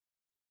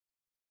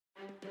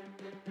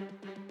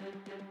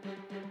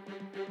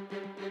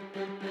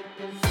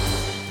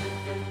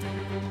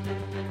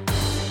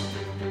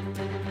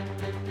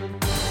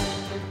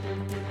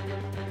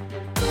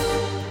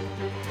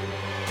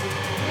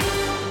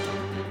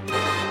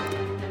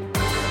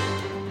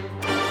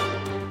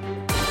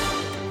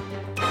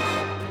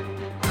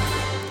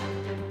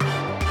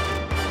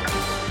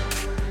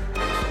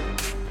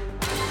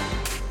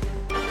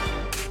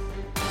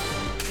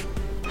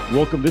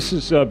Welcome. This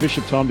is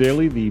Bishop Tom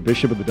Daly, the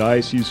Bishop of the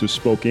Diocese of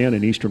Spokane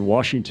in Eastern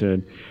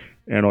Washington.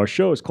 And our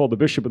show is called The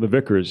Bishop and the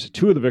Vicars.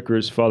 Two of the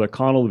vicars, Father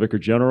Connell, the Vicar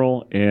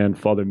General, and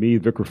Father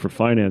Meade, Vicar for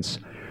Finance,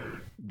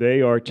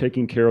 they are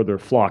taking care of their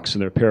flocks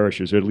in their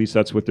parishes, or at least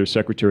that's what their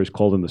secretaries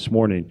called them this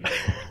morning.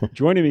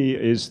 Joining me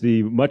is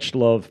the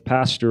much-loved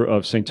pastor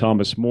of St.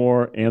 Thomas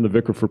More and the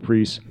Vicar for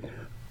Priests,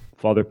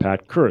 Father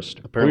Pat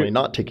Kirst. Apparently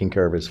not taking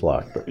care of his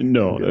flock. But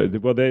no.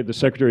 The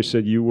secretary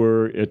said you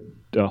were at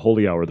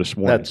Holy Hour this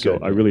morning. That's good.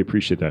 So I really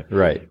appreciate that.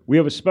 Right. We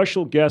have a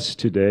special guest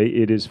today.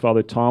 It is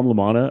Father Tom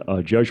Lamanna,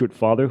 a Jesuit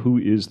father who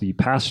is the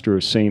pastor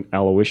of St.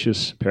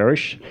 Aloysius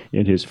Parish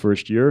in his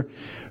first year.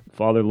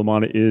 Father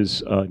Lamanna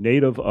is a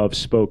native of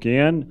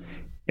Spokane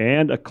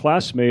and a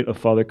classmate of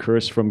Father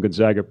Kirst from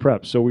Gonzaga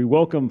Prep. So we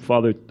welcome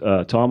Father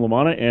Tom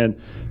Lamanna. And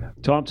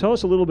Tom, tell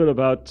us a little bit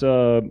about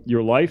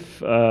your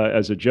life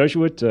as a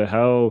Jesuit,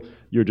 how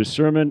your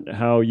discernment,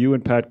 how you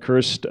and Pat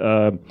Kirst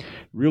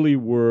really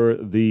were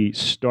the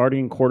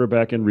starting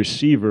quarterback and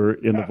receiver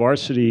in the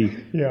varsity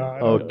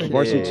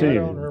varsity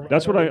team.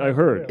 That's what I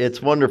heard. It's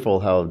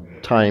wonderful how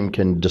time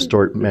can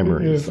distort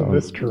memories. Isn't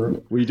this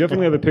true? Well, you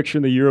definitely have a picture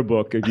in the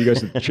yearbook of you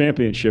guys at the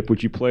championship,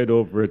 which you played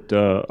over at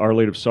Our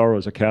Lady of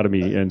Sorrows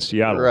Academy in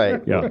Seattle.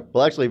 Right. Yeah.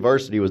 Well, actually,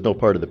 varsity was no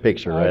part of the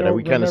picture, right?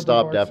 We kind of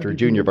stopped after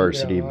junior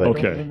varsity. Yeah, but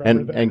Okay.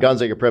 And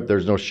Gonzaga Prep,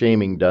 there's no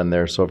shaming done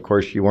there. So, of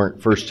course, you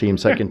weren't first team,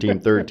 second team,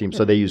 third team.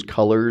 So they used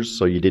colors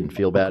so you didn't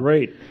feel bad.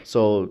 Great.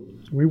 So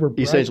We were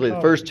bright essentially the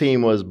colors. first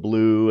team was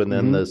blue, and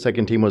then the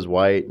second team was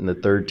white, and the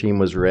third team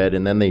was red.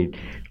 And then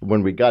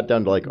when we got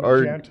down to like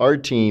our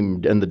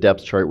team and the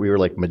depth chart, we were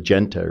like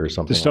magenta or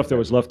something. The stuff that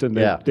was left in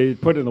there, they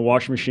put it in the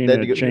washing machine They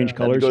and had to it changed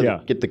colors. Had to go Yeah.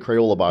 get the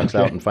Crayola box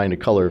out and find a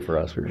color for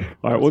us. All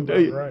right. Well,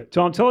 right.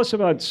 Tom, tell us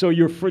about. So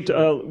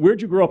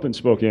where'd you grow up in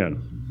Spokane?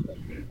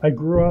 I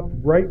grew up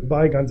right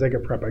by Gonzaga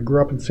Prep. I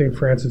grew up in St.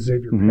 Francis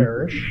Xavier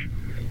Parish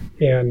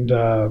and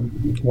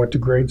went to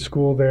grade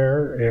school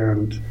there.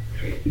 And,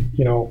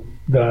 you know,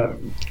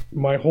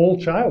 my whole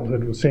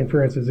childhood was St.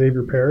 Francis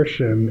Xavier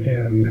Parish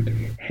and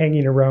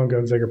hanging around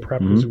Gonzaga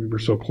Prep because we were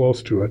so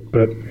close to it.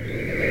 But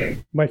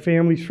my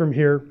family's from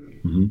here.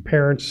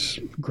 Parents,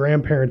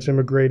 grandparents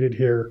immigrated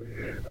here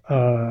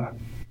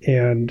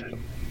and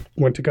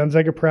went to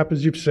Gonzaga Prep,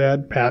 as you've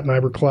said. Pat and I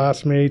were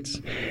classmates.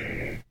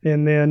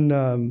 And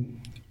then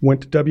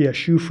went to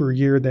WSU for a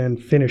year, then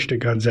finished at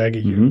Gonzaga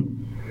U.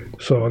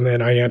 So, and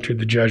then I entered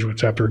the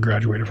Jesuits after I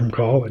graduated from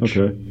college.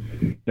 Okay.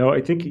 Now, I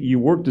think you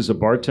worked as a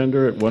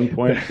bartender at one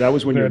point. That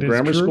was when you were in That is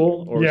grammar true.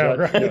 school? Or Yeah,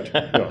 was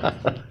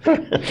that,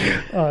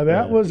 right.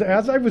 That was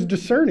as I was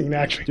discerning,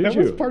 actually. Did That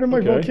was you? part of my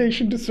Okay.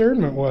 vocation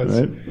discernment was,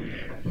 Right.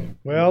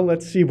 well,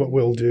 let's see what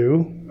we'll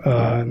do.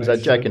 Is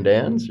that Jack and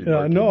Dan's?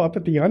 No, up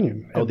at the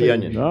Onion. Oh, the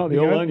Onion. No, the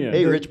old Onion.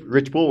 Hey,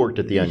 Rich Poole worked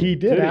at the Onion. He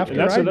did And after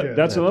that's I did.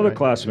 That's another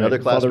classmate. Another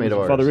classmate of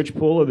ours. Father Rich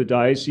Poole of the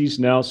diocese,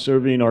 now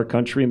serving our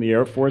country in the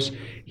Air Force.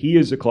 He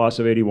is a class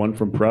of 81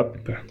 from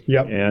Prep.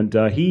 Yep.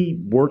 And he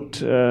worked,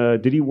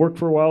 did he work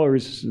for a while or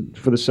is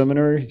for the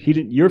seminary? He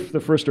didn't. You're the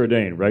first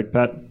ordained, right,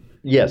 Pat?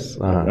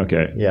 Yes.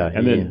 Okay. Yeah.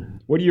 And then,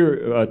 what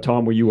year,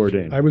 Tom, were you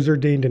ordained? I was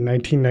ordained in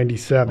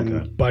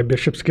 1997 by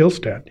Bishop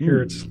Skillstead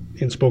here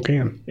in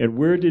Spokane. And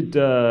where did,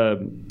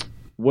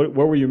 what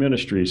were your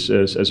ministries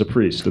as a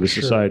priest of the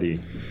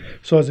society?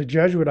 So as a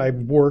Jesuit, I've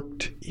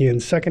worked in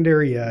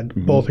secondary ed,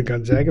 both at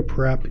Gonzaga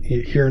Prep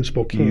here in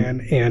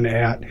Spokane and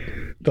at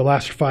the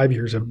last 5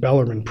 years of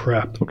Bellarmine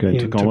Prep in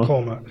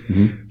Tacoma.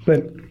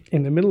 But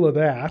in the middle of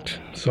that,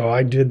 so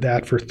I did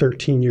that for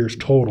 13 years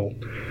total.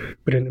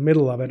 But in the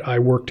middle of it, I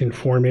worked in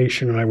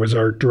formation, and I was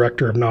our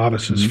director of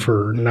novices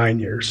for 9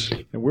 years.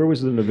 And where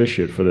was the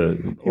novitiate for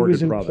the It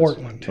was in province?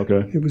 Portland.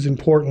 Okay. It was in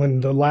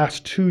Portland. The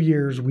last 2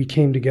 years, we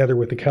came together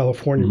with the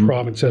California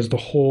province as the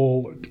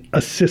whole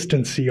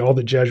assistancy. All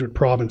the Jesuit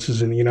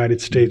provinces in the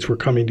United States were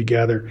coming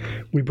together.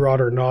 We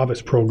brought our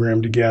novice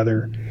program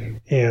together,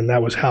 and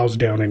that was housed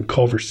down in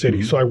Culver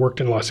City. So I worked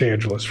in Los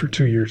Angeles for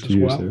 2 years as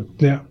well. there.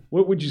 Yeah.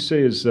 What would you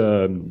say is,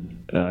 I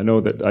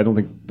know that I don't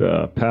think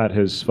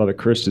Father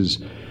Kirst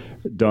has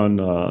done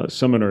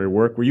seminary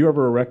work. Were you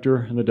ever a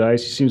rector in the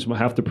diocese? Seems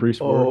half the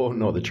priests were. Oh,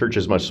 no, the church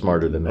is much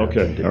smarter than that.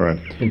 Okay, all right.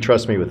 And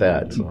trust me with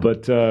that. So.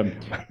 But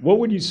what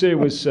would you say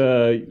was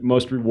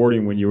most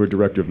rewarding when you were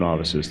director of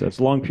novices? That's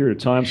a long period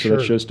of time, so that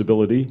Sure. shows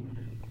stability.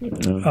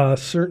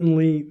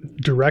 Certainly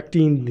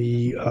directing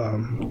the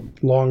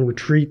long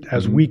retreat,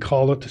 as we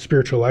call it, the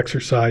spiritual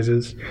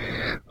exercises.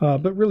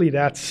 But really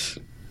that's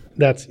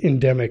that's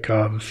endemic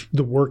of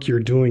the work you're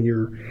doing.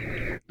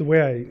 The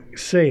way I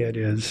say it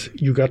is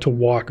you got to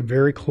walk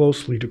very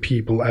closely to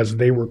people as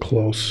they were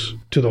close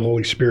to the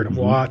Holy Spirit and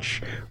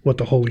watch what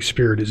the Holy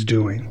Spirit is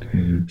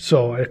doing.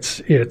 So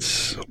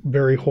it's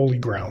very holy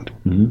ground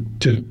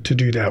to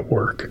do that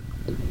work.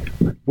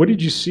 What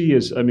did you see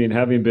as,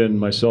 having been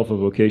myself a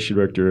vocation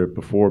director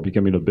before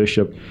becoming a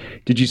bishop,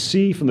 did you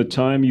see from the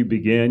time you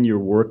began your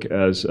work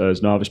as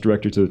novice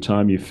director to the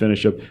time you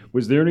finish up,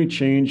 was there any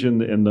change in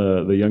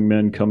the young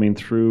men coming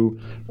through?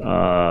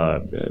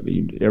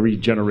 Every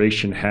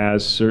generation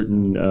has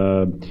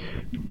certain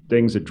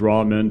things that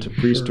draw men to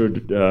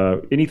priesthood.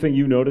 Anything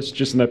you noticed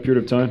just in that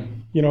period of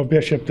time?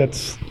 Bishop,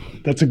 that's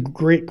a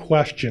great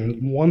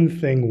question. One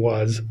thing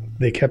was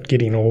they kept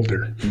getting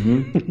older.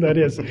 That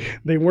is,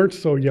 they weren't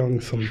so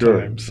young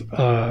sometimes,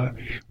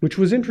 which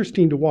was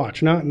interesting to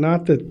watch.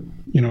 Not that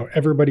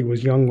everybody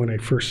was young when I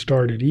first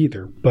started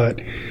either, but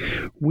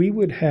we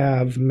would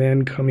have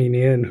men coming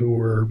in who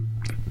were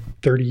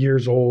 30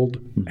 years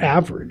old,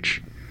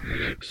 average.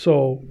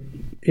 So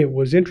it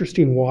was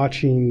interesting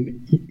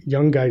watching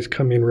young guys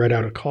come in right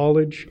out of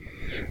college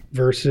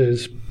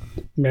versus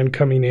men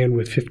coming in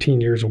with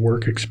 15 years of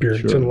work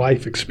experience and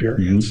life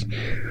experience.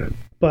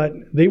 But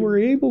they were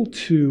able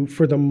to,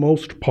 for the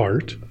most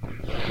part,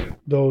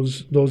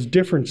 those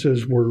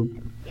differences were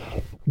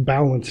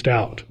balanced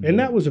out. And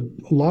that was a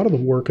lot of the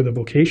work of the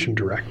vocation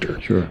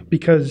director.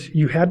 Because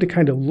you had to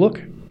kind of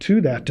look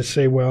to that to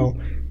say, well,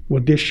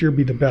 would this year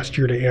be the best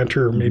year to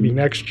enter, or maybe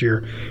next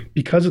year,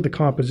 because of the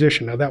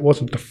composition. Now, that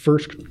wasn't the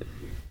first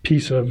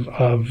piece of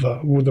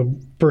the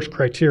first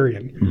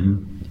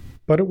criterion.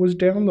 But it was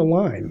down the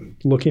line,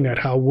 looking at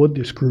how would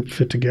this group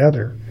fit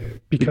together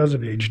because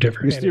of age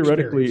difference.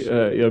 Theoretically,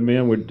 a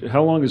man would,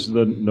 how long is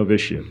the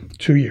novitiate?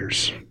 2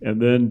 years. And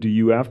then do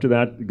you, after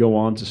that, go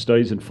on to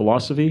studies in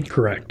philosophy?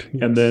 Correct.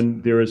 Yes. And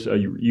then there is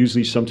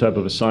usually some type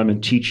of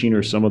assignment, teaching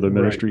or some other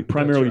ministry.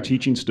 Primarily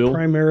teaching still?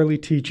 Primarily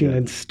teaching,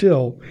 and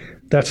still,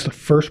 that's the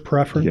first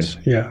preference.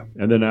 Yeah.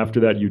 And then after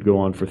that, you'd go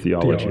on for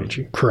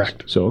theology.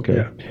 Correct. So, okay.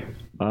 Yeah.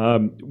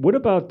 What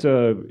about,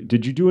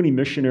 did you do any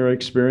missionary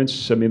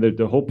experience?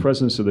 The whole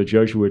presence of the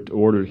Jesuit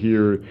order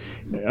here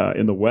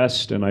in the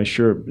West, and I'm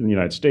sure in the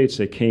United States,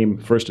 they came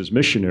first as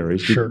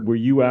missionaries. Were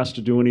you asked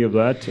to do any of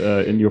that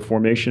in your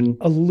formation?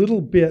 A little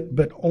bit,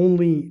 but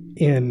only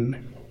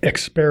in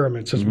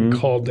experiments, as we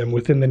called them,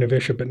 within the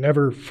novitiate, but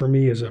never for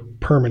me as a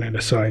permanent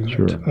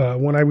assignment.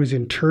 When I was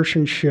in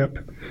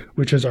tertianship,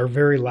 which is our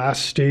very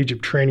last stage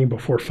of training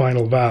before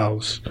final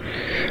vows,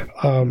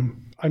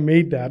 I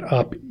made that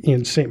up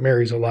in St.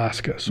 Mary's,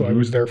 Alaska. So I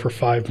was there for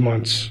 5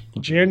 months.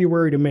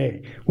 January to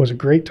May was a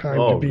great time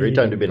to be. Great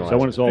time to be in Alaska. So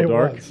when it's all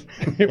dark?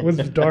 It was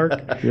dark.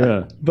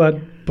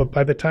 But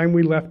by the time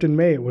we left in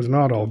May, it was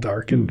not all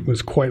dark. It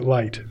was quite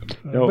light.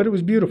 But it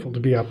was beautiful to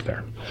be up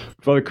there.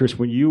 Father Chris,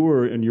 when you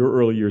were in your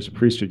early years of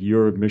priesthood,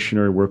 your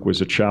missionary work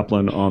was a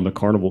chaplain on the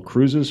Carnival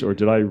cruises, or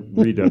did I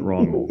read that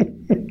wrong?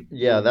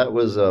 Yeah, that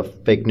was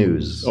fake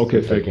news.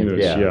 Okay, fake news.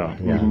 Yeah.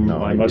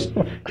 No, I must.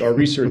 Our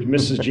research,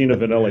 Mrs. Gina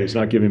Vanelli, is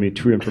not giving me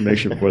true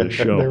information before the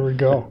show. There we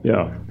go.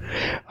 Yeah.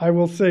 I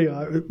will say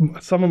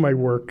some of my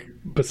work,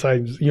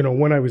 besides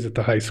when I was at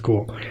the high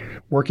school,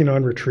 working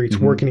on retreats,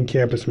 working in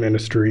campus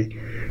ministry,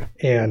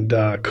 and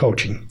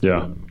coaching.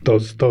 Yeah.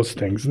 Those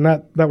things, and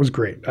that was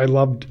great. I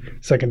loved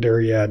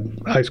secondary ed.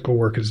 High school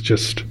work is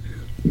just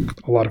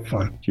a lot of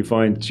fun. Do you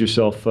find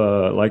yourself,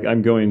 like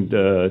I'm going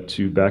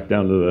back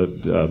down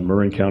to the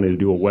Marin County to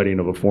do a wedding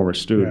of a former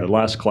student, the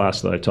last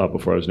class that I taught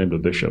before I was named a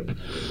bishop.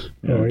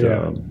 And,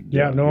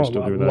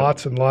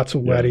 lots and lots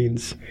of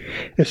weddings,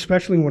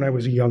 especially when I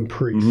was a young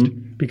priest,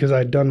 because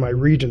I'd done my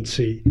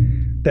regency,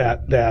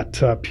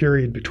 that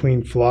period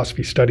between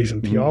philosophy studies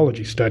and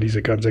theology studies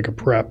at Gonzaga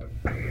Prep.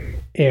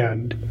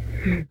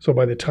 And so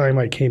by the time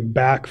I came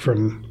back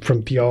from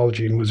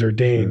theology and was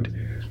ordained,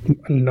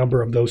 a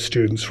number of those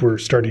students were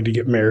starting to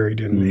get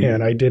married,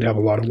 and I did have a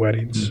lot of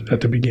weddings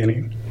at the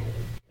beginning.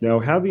 Now,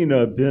 having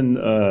been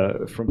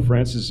from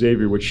Francis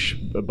Xavier,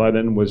 which by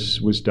then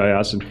was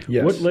diocesan,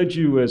 what led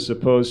you as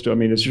opposed to,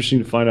 it's interesting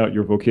to find out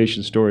your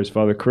vocation story as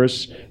Father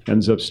Chris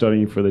ends up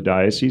studying for the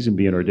diocese and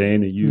being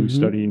ordained, and you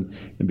studying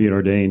and being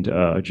ordained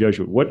a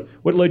Jesuit. What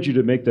led you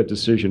to make that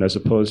decision as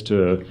opposed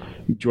to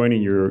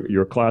joining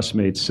your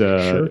classmates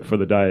for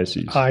the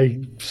diocese?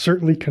 I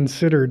certainly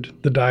considered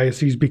the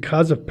diocese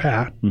because of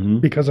Pat,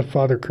 because of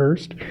Father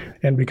Kirst,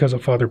 and because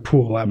of Father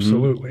Poole,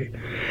 absolutely.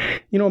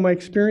 My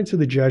experience of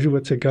the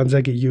Jesuits at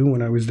Gonzaga U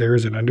when I was there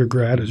as an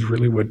undergrad is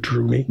really what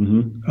drew me.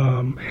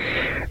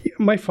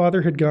 My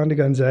father had gone to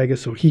Gonzaga,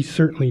 so he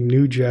certainly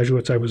knew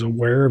Jesuits. I was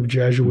aware of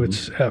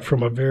Jesuits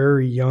from a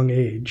very young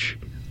age.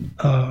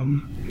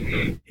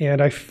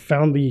 And I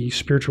found the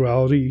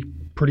spirituality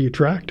pretty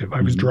attractive.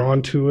 I was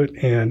drawn to it.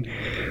 And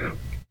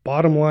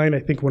bottom line, I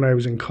think when I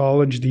was in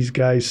college, these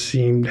guys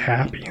seemed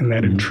happy, and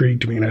that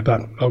intrigued me. And I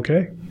thought,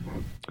 okay.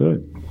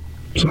 Good.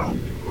 So...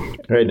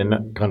 Right,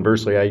 and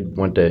conversely, I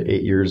went to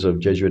 8 years of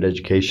Jesuit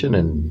education,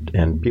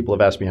 and people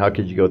have asked me, how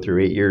could you go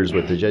through 8 years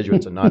with the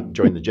Jesuits and not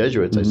join the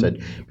Jesuits? I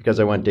said, because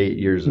I went to 8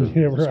 years of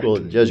school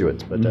at the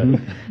Jesuits. But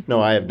no,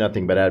 I have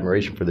nothing but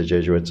admiration for the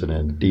Jesuits and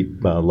a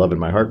deep love in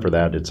my heart for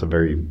that. It's a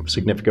very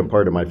significant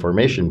part of my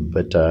formation.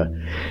 But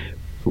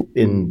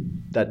in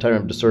that time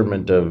of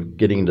discernment of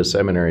getting into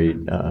seminary,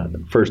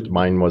 first,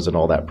 mine wasn't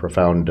all that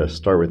profound to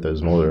start with. It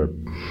was more,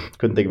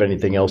 couldn't think of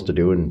anything else to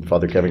do, and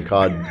Father Kevin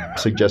Codd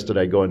suggested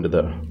I go into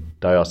the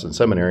diocesan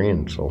seminary,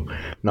 and so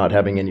not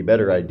having any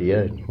better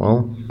idea,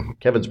 well,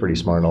 Kevin's pretty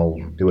smart, I'll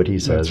do what he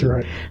says. That's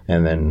right.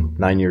 And then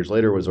 9 years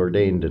later was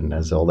ordained, and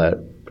as all that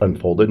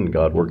unfolded, and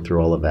God worked through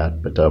all of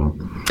that. But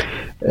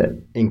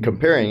in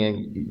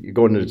comparing, you're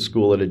going to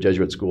school at a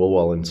Jesuit school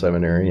while in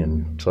seminary,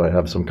 and so I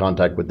have some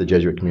contact with the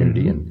Jesuit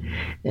community,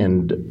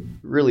 and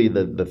really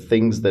the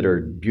things that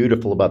are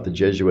beautiful about the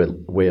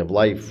Jesuit way of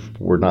life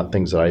were not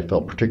things that I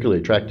felt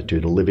particularly attracted to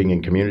living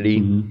in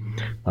community.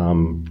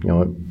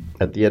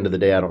 At the end of the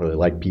day, I don't really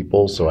like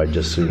people, so I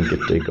just soon get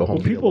to go home.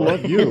 Well, people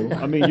love you.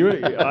 I mean,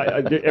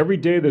 every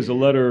day there's a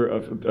letter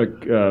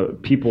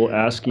of people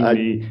asking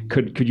me,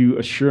 could you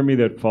assure me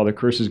that Father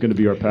Kirst is going to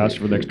be our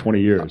pastor for the next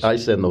 20 years? I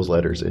send those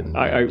letters in.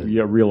 I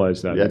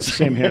realize that. Yes. It's the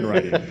same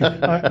handwriting.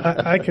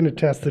 I can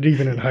attest that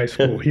even in high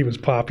school, he was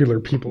popular.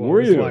 People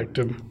always liked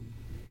him.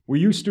 Were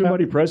you student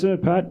body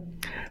president, Pat?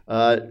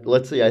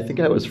 Let's see. I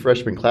think I was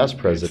freshman class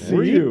president.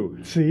 Were you?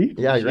 See?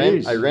 Yeah,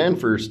 I ran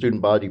for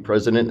student body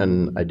president,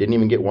 and I didn't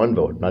even get one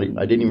vote. I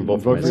didn't even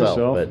vote for myself.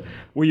 But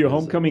were you a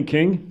homecoming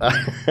king?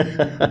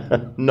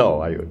 No,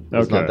 I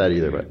was not that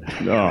either. But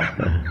no.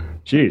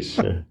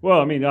 Jeez. Well,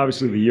 I mean,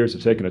 obviously the years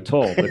have taken a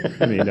toll.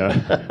 But I mean,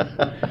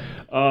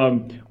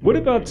 what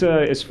about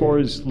as far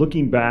as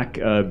looking back?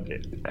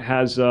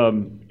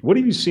 What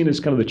have you seen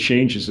as kind of the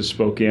changes of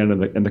Spokane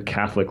and the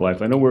Catholic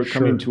life? I know we're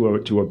coming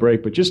to a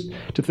break, but just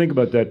to think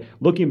about that,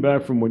 looking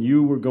back from when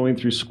you were going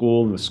through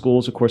school, and the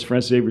schools, of course,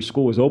 Francis Xavier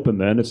School was open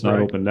then; it's not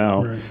open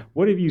now. Right.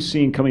 What have you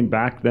seen coming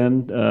back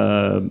then,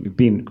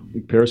 being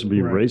Paris and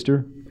being raised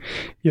here?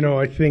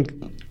 I think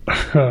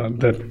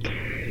that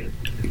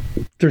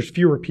there's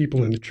fewer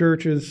people in the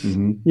churches.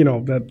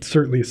 That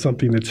certainly is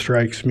something that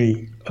strikes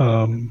me.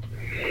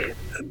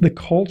 The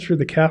culture,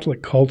 the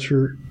Catholic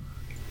culture,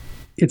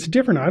 it's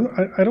different.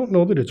 I don't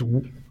know that it's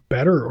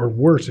better or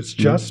worse. It's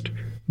just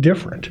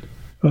different.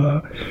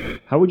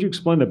 How would you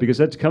explain that? Because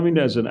that's coming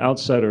as an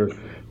outsider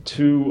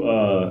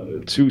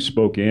to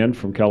Spokane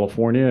from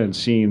California and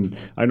seeing,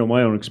 I know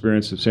my own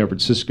experience of San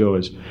Francisco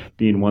as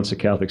being once a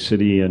Catholic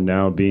city and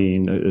now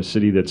being a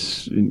city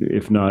that's,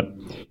 if not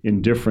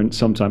indifferent,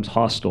 sometimes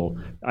hostile.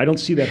 I don't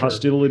see that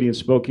hostility in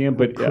Spokane,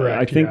 but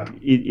I think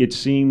it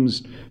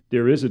seems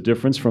there is a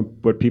difference from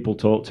what people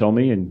tell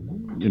me, and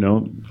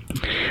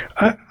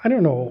I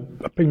don't know.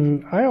 I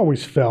mean, I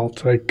always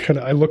felt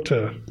I look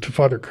to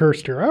Father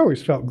Kirst here. I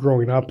always felt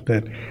growing up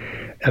that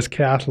as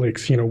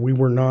Catholics, we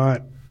were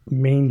not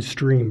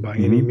mainstream by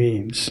any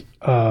means,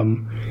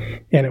 and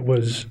it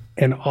was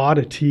an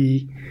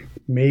oddity,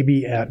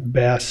 maybe at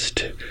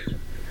best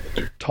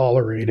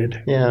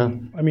tolerated. Yeah.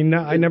 I mean,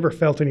 I never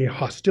felt any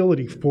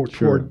hostility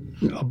toward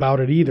about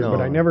it either, but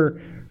I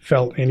never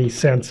felt any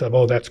sense of,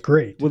 oh, that's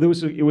great. Well,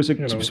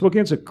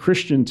 Spokane's a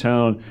Christian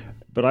town,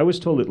 but I was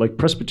told that like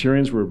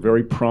Presbyterians were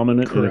very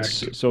prominent.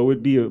 Correct. So it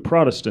would be a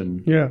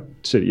Protestant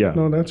city. Yeah.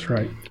 No, that's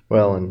right.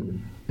 Well,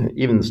 and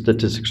even the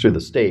statistics through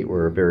the state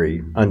were a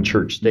very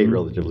unchurched state,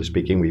 relatively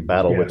speaking. We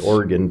battle with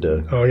Oregon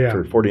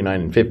for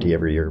 49 and 50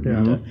 every year.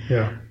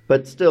 Yeah.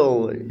 But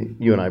still,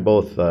 you and I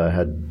both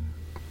had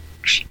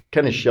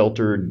kind of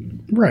sheltered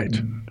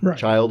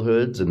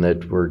childhoods, and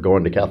that were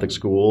going to Catholic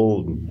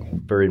school,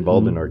 very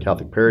involved in our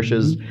Catholic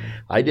parishes.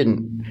 I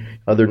didn't,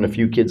 other than a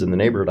few kids in the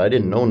neighborhood, I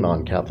didn't know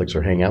non-Catholics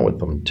or hang out with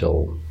them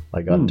until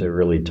I got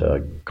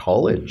to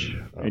college.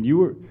 And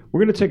we're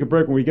going to take a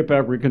break. When we get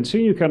back, we're going to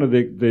continue kind of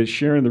the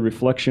sharing the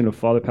reflection of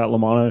Father Pat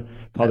Lamanna,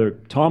 Father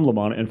Tom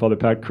Lamanna, and Father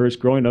Pat Kirst,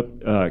 growing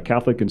up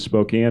Catholic in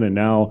Spokane, and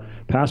now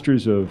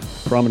pastors of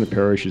prominent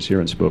parishes here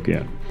in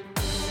Spokane.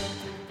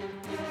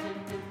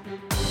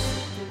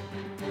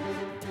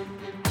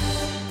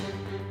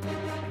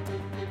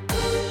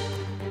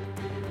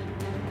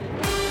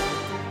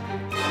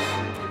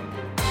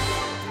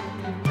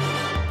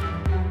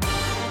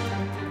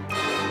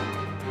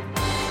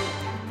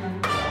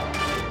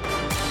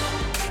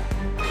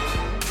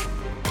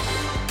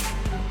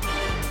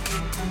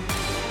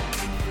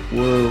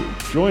 We're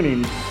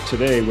joining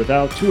today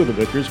without two of the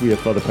vicars. We have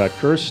Father Pat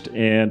Kirst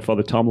and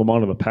Father Tom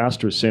Lamanna, the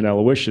pastor of St.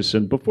 Aloysius.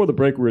 And before the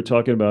break, we were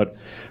talking about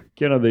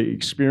the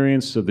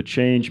experience of the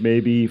change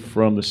maybe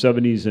from the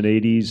 70s and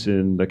 80s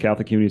in the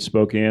Catholic community of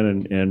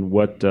Spokane and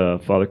what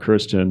Father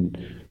Kirst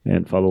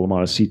and Father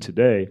Lamanna see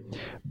today.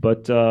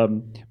 But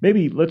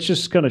maybe let's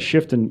just kind of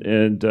shift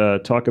and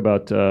talk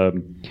about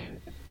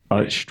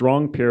a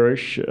strong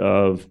parish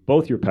of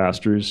both your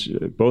pastors.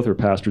 Both are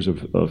pastors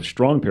of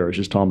strong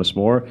parishes, Thomas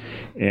More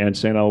and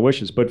St.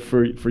 Aloysius. But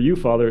for you,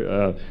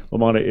 Father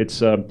LaManna,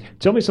 it's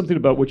tell me something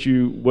about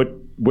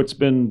what's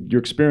been your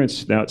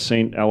experience now at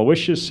St.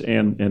 Aloysius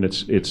and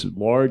its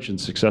large and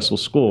successful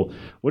school.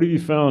 What have you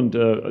found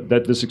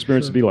that this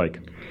experience to be like?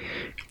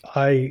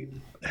 I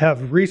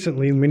have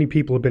recently, many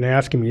people have been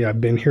asking me,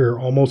 I've been here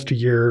almost a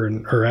year,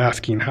 and are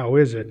asking, how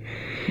is it?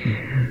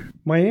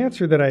 My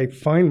answer that I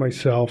find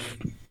myself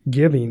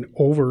giving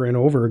over and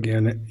over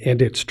again,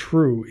 and it's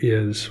true,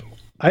 is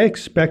I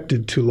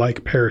expected to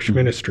like parish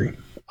ministry.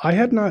 I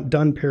had not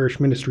done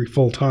parish ministry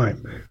full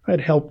time. I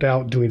had helped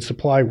out doing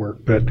supply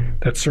work, but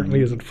that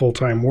certainly isn't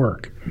full-time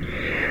work.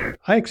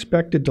 I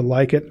expected to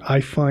like it.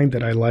 I find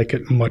that I like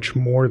it much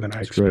more than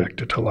I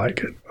expected to like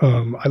it.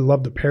 I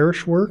love the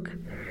parish work.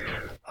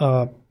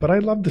 But I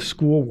love the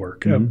school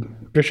work.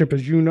 Bishop,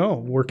 as you know,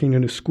 working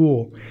in a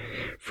school,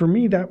 for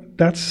me,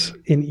 that's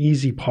an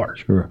easy part.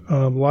 Sure.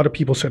 A lot of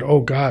people said, oh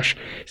gosh,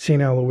 St.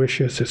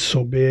 Aloysius is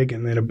so big,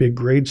 and then a big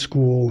grade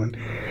school. And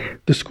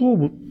the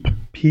school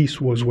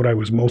piece was what I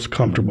was most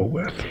comfortable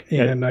with.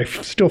 And I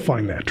still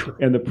find that true.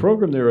 And the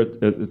program there,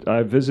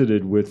 I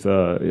visited with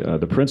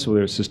the principal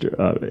there, Sister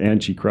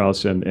Angie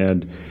Krause,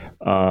 and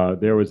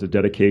there was the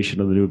dedication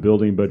of the new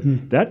building. But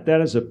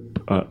that is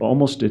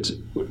almost, it's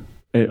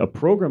a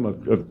program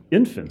of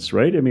infants,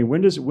 right? I mean,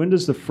 when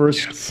does the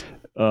first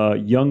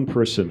young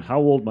person, how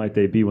old might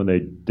they be when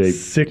they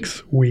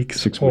 6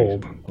 weeks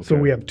old? Okay. So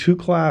we have 2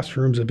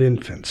 classrooms of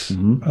infants,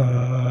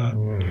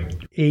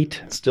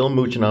 8. Still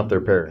mooching off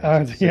their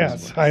parents.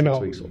 Yes, I know.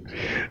 6 weeks old.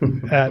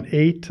 At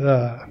 8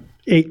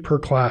 per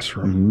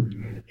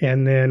classroom,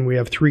 and then we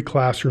have 3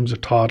 classrooms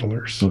of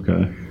toddlers.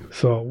 Okay.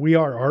 So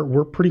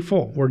we're pretty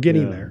full. We're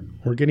getting there.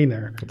 We're getting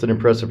there. It's an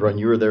impressive run.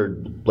 You were there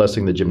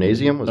blessing the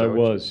gymnasium? I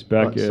was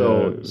back. The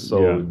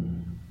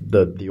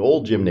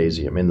old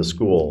gymnasium in the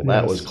school,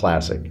 that was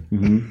classic.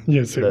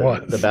 Yes, it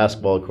was. The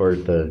basketball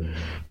court, the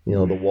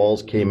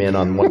walls came in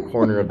on one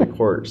corner of the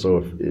court, so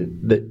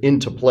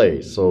into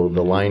play. So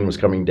the line was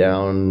coming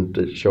down,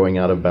 showing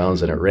out of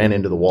bounds, and it ran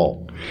into the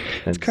wall.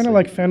 It's kind of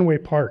like Fenway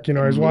Park.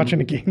 I was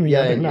watching a game the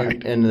other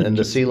night. And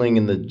the ceiling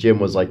in the gym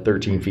was like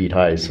 13 feet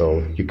high,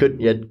 so you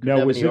couldn't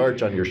have any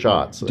arch on your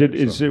shots.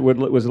 Was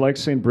it like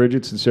St.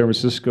 Bridget's in San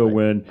Francisco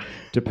when,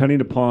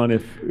 depending upon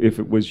if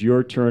it was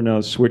your turn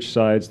to switch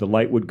sides, the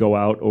light would go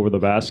out over the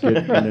basket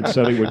and then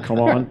suddenly would come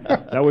on?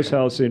 That was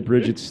how St.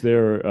 Bridget's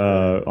there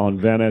on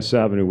Van Ness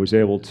Avenue was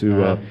able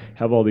to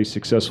have all these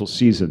successful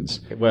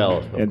seasons.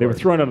 Well, and they were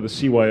thrown out of the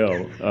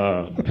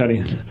CYO,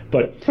 depending.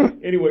 But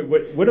anyway,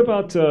 what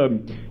about?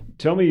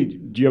 Tell me,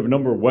 do you have a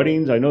number of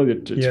weddings? I know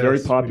that it's very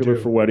popular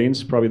for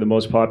weddings. Probably the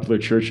most popular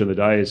church in the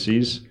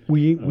diocese.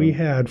 We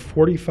had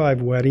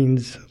 45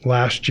 weddings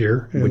last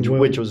year,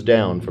 which was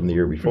down from the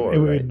year before.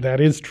 Right?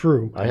 That is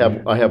true. I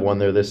have one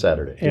there this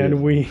Saturday,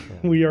 and we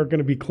are going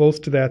to be close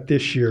to that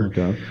this year.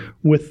 Okay.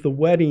 With the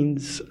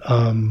weddings,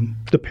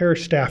 the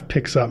parish staff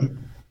picks up.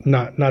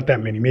 Not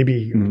that many,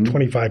 maybe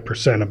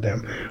 25% of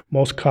them.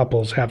 Most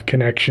couples have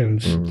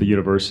connections. The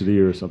university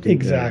or something.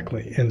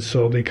 Exactly. And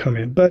so they come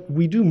in. But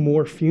we do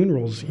more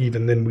funerals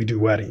even than we do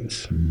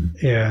weddings.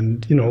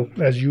 And,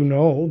 as you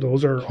know,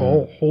 those are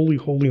all holy,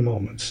 holy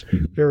moments.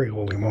 Very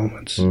holy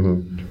moments.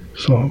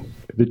 So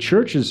the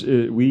church is,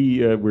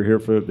 we were here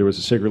there was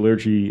a sacred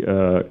liturgy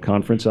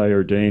conference I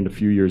ordained a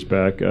few years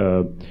back,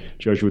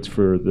 Jesuits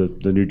for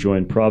the new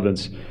joined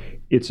province.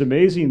 It's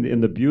amazing in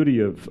the beauty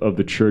of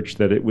the church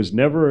that it was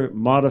never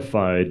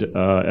modified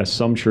as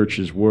some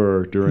churches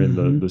were during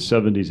the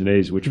 70s and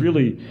 80s, which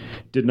really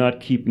did not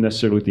keep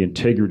necessarily with the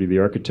integrity of the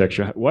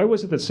architecture. Why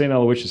was it that St.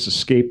 Aloysius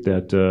escaped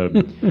that?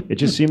 It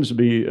just seems to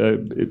be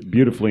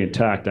beautifully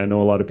intact. I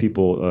know a lot of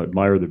people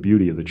admire the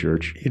beauty of the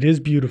church. It is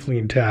beautifully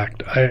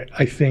intact.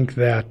 I think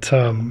that,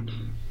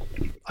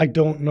 I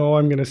don't know,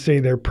 I'm going to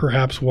say there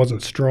perhaps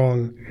wasn't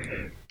strong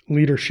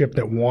leadership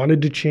that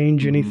wanted to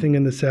change anything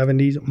in the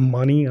 70s.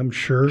 Money, I'm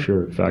sure.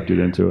 Sure, factored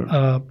into it.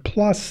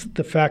 Plus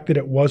the fact that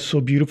it was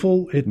so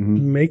beautiful, it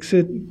makes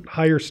it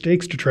higher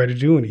stakes to try to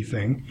do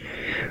anything.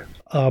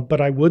 But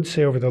I would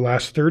say over the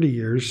last 30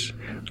 years,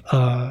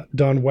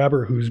 Don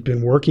Weber, who's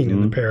been working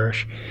in the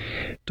parish,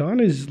 Don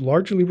is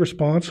largely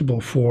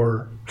responsible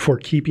for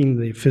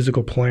keeping the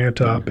physical plant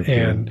up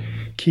and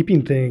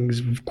keeping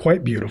things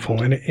quite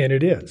beautiful. And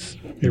it is.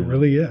 It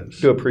really is.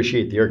 I do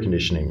appreciate the air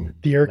conditioning.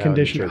 The air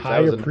conditioning, I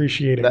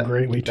appreciate it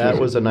greatly too. That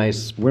was a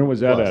nice. When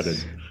was that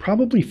added?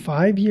 Probably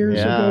 5 years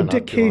ago. Father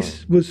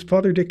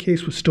Dick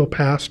Case was still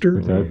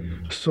pastor. Okay.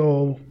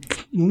 So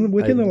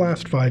within the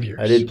last 5 years.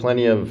 I did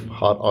plenty of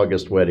hot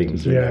August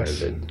weddings.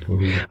 Yes.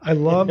 I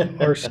love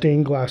our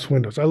stained glass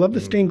windows. I love the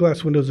stained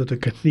glass windows at the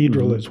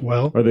cathedral as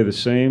well. Are they the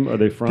same? Are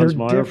they Franz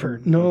Meyer? They're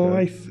different. No,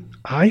 okay.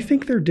 I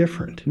think they're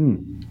different.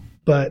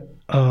 But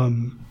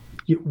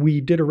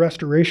we did a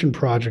restoration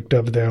project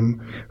of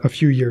them a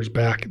few years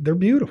back. They're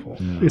beautiful.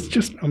 Yeah. It's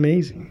just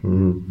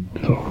amazing.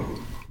 So.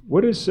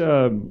 What is,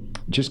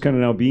 just kind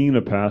of now being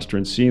a pastor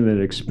and seeing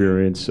that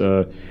experience,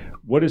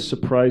 what has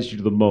surprised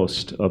you the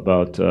most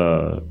about,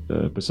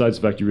 besides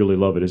the fact you really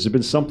love it? Has it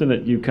been something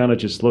that you kind of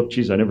just look,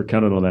 geez, I never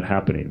counted on that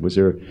happening? Was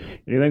there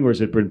anything, or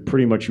has it been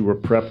pretty much you were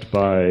prepped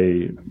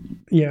by?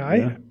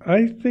 Yeah.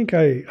 I think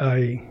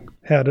I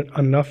had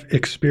enough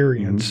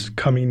experience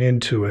coming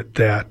into it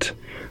that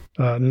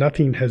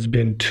nothing has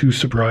been too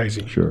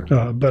surprising. Sure.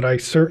 But I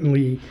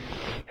certainly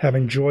have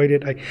enjoyed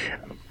it.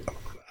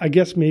 I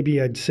guess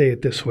maybe I'd say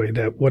it this way,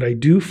 that what I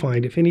do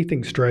find, if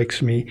anything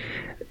strikes me,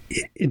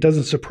 it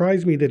doesn't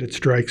surprise me that it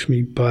strikes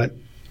me, but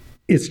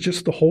it's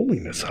just the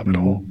holiness of it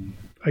all.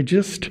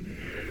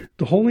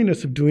 The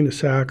holiness of doing the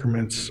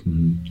sacraments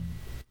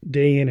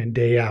day in and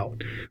day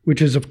out,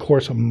 which is, of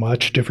course, a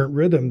much different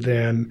rhythm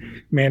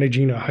than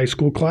managing a high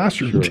school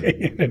classroom day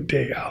in and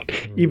day out,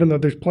 even though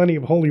there's plenty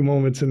of holy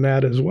moments in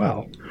that as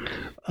well.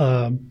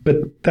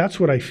 But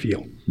that's what I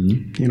feel.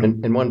 You know?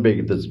 And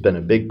that's been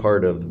a big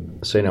part of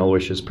St.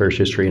 Aloysius Parish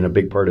history and a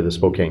big part of the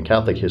Spokane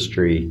Catholic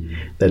history,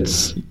 we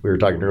were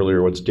talking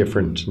earlier, what's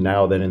different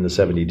now than in the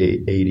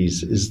 70s,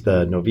 80s, is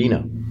the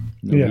novena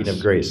of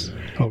grace.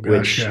 Oh,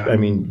 gosh, which, I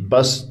mean,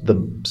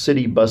 the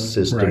city bus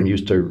system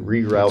used to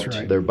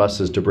reroute their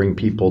buses to bring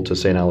people to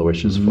St.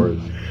 Aloysius for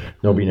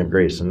novena of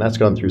grace. And that's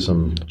gone through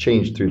some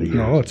change through the years.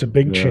 No, it's a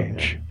big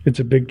change.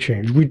 It's a big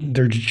change.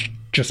 There's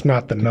just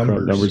not the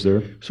numbers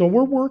there. So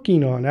we're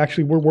working on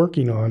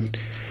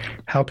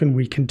how can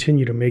we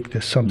continue to make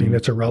this something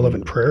that's a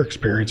relevant prayer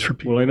experience for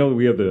people. Well, I know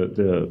we have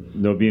the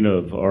novena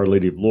of Our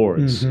Lady of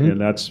Lourdes, and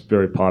that's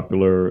very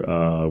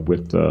popular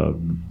with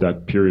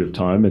that period of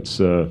time. It's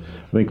I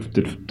think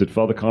did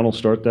Father Connell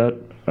start that?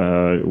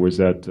 Was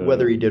that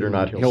whether he did or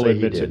not? He'll say he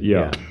admit did. It.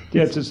 Yeah,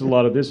 it's just a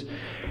lot of this.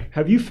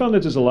 Have you found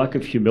that there's a lack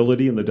of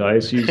humility in the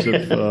Diocese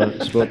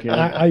of Spokane?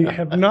 I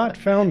have not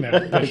found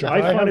that, Bishop.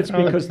 I find it's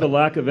because the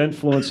lack of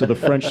influence of the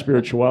French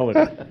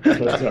spirituality.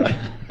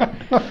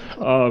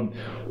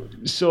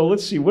 So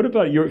let's see. What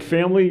about your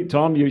family,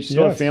 Tom? You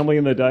still have family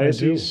in the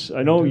diocese?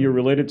 I know you're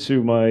related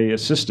to my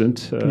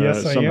assistant.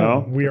 Yes,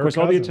 somehow. I am. We are of course,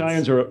 all the cousins.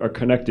 Italians are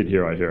connected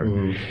here. I hear.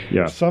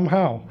 Yeah.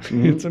 Somehow,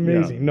 it's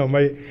amazing. No,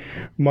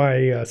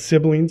 my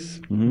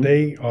siblings,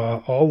 they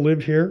all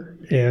live here,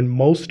 and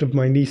most of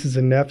my nieces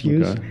and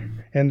nephews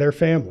and their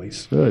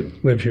families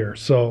live here.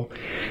 So,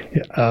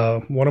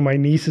 one of my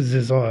nieces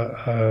is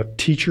a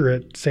teacher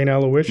at St.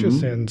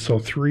 Aloysius, and so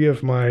 3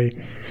 of my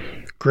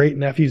great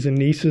nephews and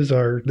nieces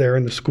are there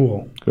in the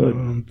school.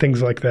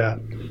 Things like that.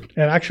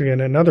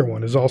 And another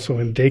one is also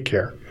in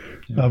daycare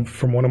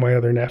from one of my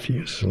other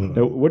nephews.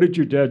 Now, what did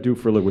your dad do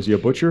for a living? Was he a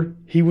butcher?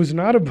 He was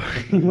not a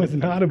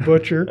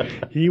butcher.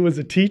 He was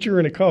a teacher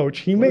and a coach.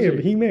 He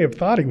may have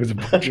thought he was a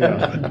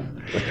butcher.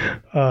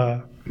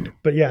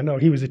 But yeah, no,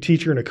 he was a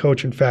teacher and a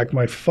coach. In fact,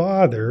 my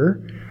father,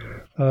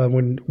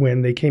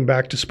 when they came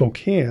back to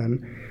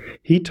Spokane,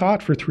 he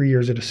taught for 3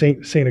 years at a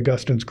St.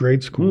 Augustine's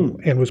grade school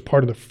and was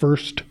part of the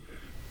first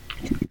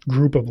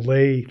group of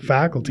lay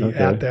faculty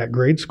at that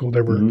grade school.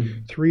 There were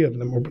 3 of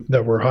them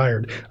that were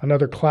hired.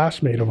 Another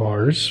classmate of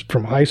ours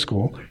from high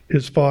school,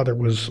 his father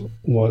was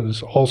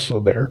also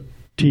there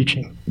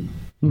teaching.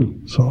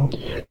 So,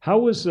 how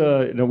was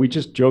we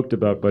just joked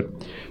about, but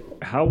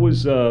how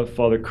was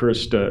Father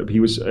Kirst?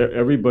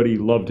 Everybody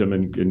loved him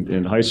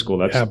in high school.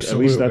 That's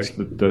absolutely. At least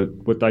that's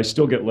what I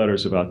still get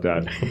letters about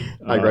that.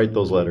 I write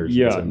those letters.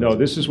 Yeah, no,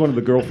 this is one of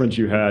the girlfriends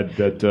you had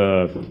that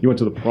you went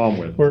to the prom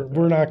with.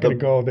 We're not going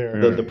to go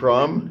there. The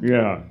prom?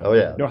 Yeah. Oh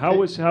yeah. No, how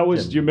was?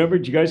 Do you remember?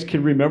 Do you guys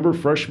can remember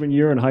freshman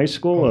year in high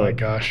school? Oh my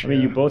gosh! I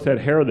mean, you both had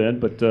hair then,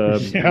 but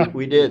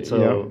we did.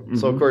 So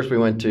of course we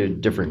went to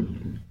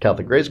different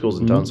Catholic grade schools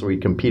in town, so we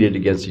competed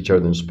against each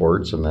other in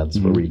sports, and that's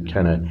where we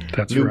kind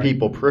of knew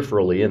people peripherally.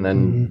 And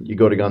then you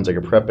go to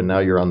Gonzaga Prep, and now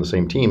you're on the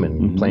same team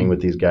and playing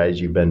with these guys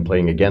you've been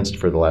playing against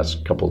for the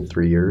last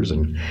 3 years,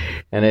 and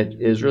it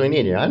is really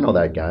neat. I know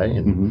that guy,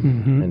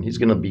 and he's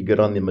going to be good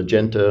on the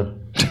Magenta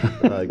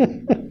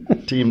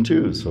team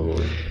too.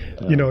 So.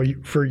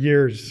 For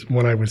years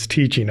when I was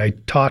teaching, I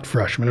taught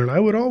freshmen, and I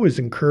would always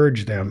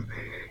encourage them,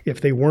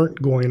 if they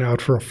weren't going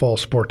out for a fall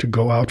sport, to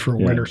go out for a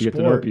winter sport.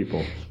 Get to know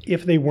people.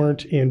 If they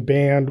weren't in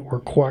band or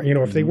choir,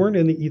 if they weren't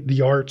in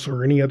the arts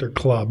or any other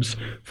clubs,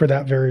 for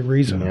that very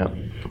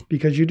reason.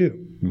 Because you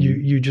do.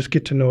 You just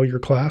get to know your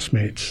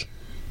classmates.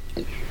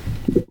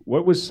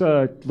 What was,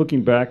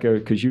 looking back,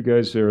 because you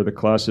guys are the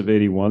class of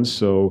 81,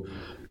 so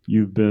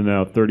you've been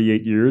out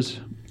 38 years.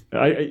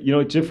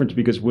 It's different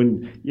because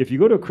if you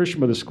go to a Christian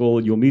Mother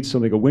school, you'll meet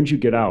somebody. Go, when did you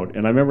get out?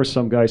 And I remember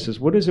some guy says,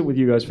 "What is it with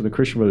you guys from the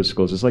Christian Mother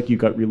schools? It's like you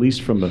got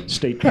released from the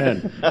state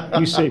pen."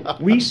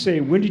 We say,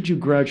 when did you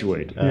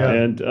graduate?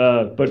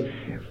 But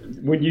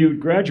when you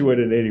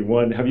graduated in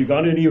 81, have you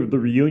gone to any of the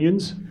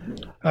reunions?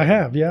 I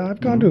have, yeah. I've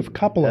gone to a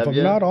couple of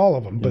them, not all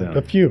of them, but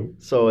a few.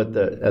 So at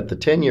the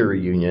 10-year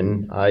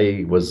reunion,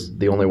 I was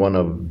the only one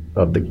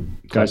of the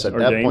class at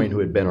that point who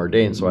had been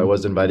ordained. So I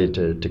was invited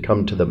to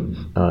come to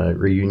the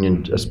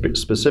reunion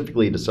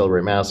specifically to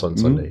celebrate Mass on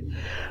Sunday.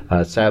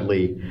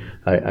 Sadly,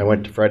 I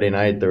went to Friday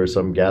night. There was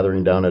some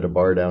gathering down at a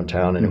bar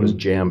downtown, and it was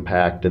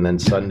jam-packed. And then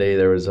Sunday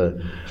there was a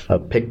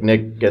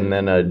picnic and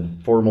then a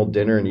formal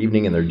dinner and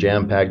evening, and they're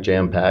jam-packed.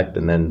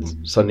 And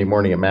then Sunday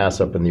morning at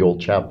Mass up in the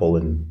old chapel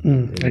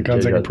at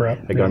Gonzaga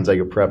Prep. At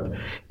Gonzaga Prep.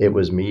 It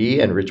was me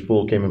and Rich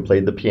Poole came and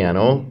played the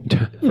piano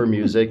for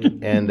music,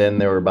 and then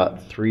there were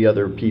about 3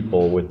 other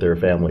people with their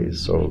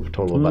families, so a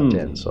total of about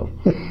 10. So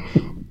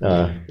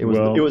it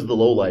was the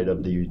low light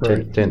of the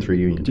 10th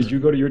reunion. Did you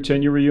go to your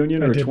 10-year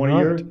reunion or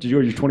 20-year? Did you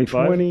go to your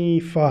 25?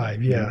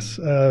 25, yes.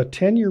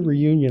 10-year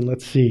reunion,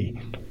 let's see.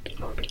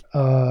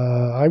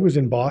 I was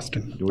in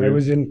Boston. I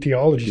was in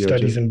theology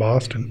studies in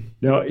Boston.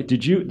 Now,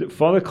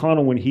 Father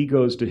Connell, when he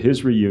goes to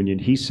his reunion,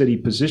 he said he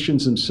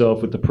positions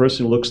himself with the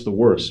person who looks the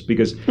worst,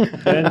 because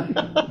then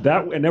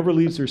it never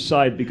leaves their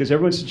side, because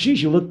everyone says,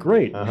 geez, you look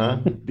great.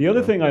 The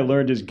other thing I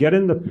learned is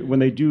when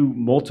they do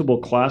multiple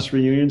class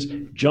reunions,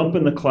 jump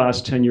in the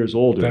class 10 years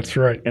older. That's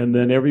right. And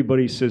then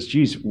everybody says,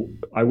 geez,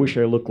 I wish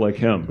I looked like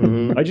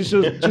him. I just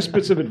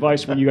bits of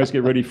advice when you guys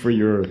get ready for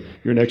your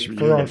next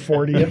reunion. For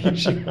our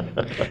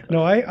 40th.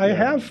 No, I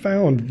have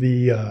found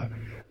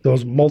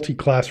those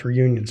multi-class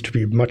reunions to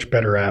be much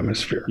better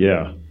atmosphere.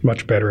 Yeah.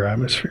 Much better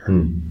atmosphere.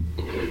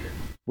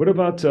 What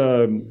about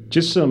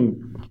just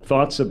some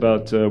thoughts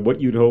about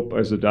what you'd hope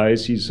as the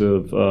Diocese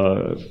of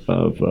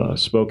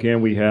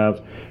Spokane? We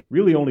have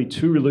really only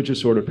 2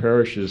 religious order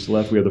parishes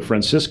left. We have the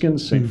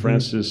Franciscans, St.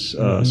 Francis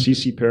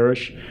CC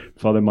Parish.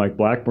 Father Mike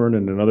Blackburn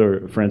and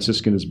another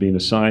Franciscan is being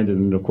assigned.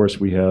 And, of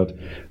course, we have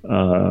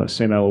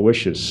St.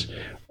 Aloysius.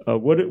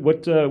 What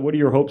are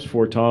your hopes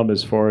for, Tom,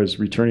 as far as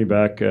returning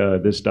back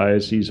this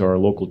diocese, our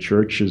local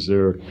church? Is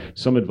there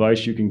some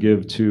advice you can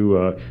give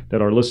to that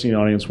our listening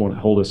audience won't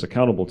hold us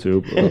accountable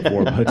to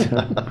for? But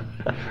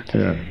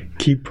yeah.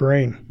 Keep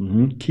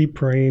praying. Keep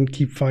praying.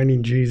 Keep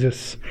finding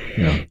Jesus.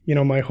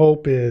 Yeah. My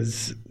hope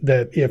is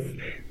that if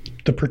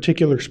the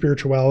particular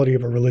spirituality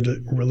of a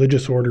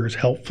religious order is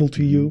helpful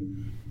to you,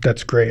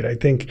 that's great. I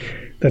think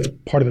that's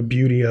part of the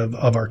beauty of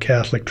our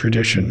Catholic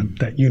tradition,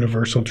 that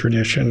universal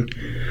tradition.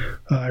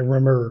 I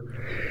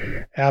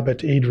remember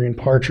Abbot Adrian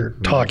Parcher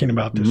talking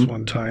about this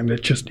one time.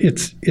 That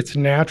it's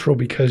natural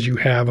because you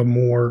have a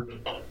more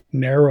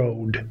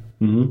narrowed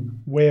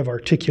way of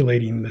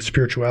articulating the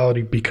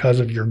spirituality because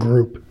of your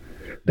group.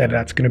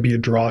 That's going to be a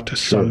draw to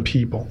some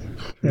people,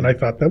 and I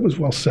thought that was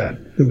well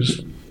said. It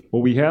was.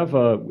 Well, we have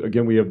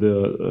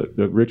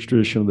the rich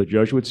tradition of the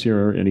Jesuits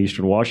here in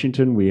Eastern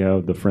Washington. We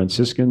have the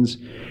Franciscans,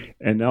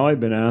 and now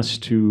I've been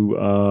asked to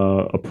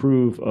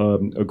approve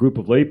a group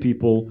of lay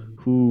people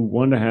who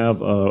want to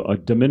have a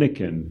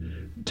Dominican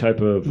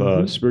type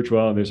of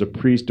spirituality. There's a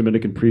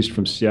Dominican priest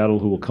from Seattle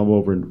who will come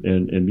over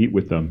and meet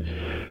with them.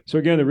 So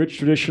again, the rich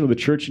tradition of the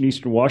church in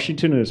Eastern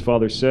Washington, and as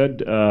Father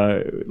said,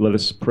 let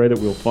us pray that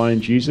we'll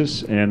find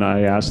Jesus, and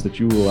I ask that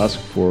you will ask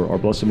for our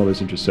Blessed Mother's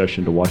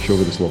intercession to watch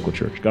over this local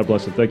church. God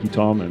bless and thank you,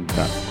 Tom and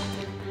Pat.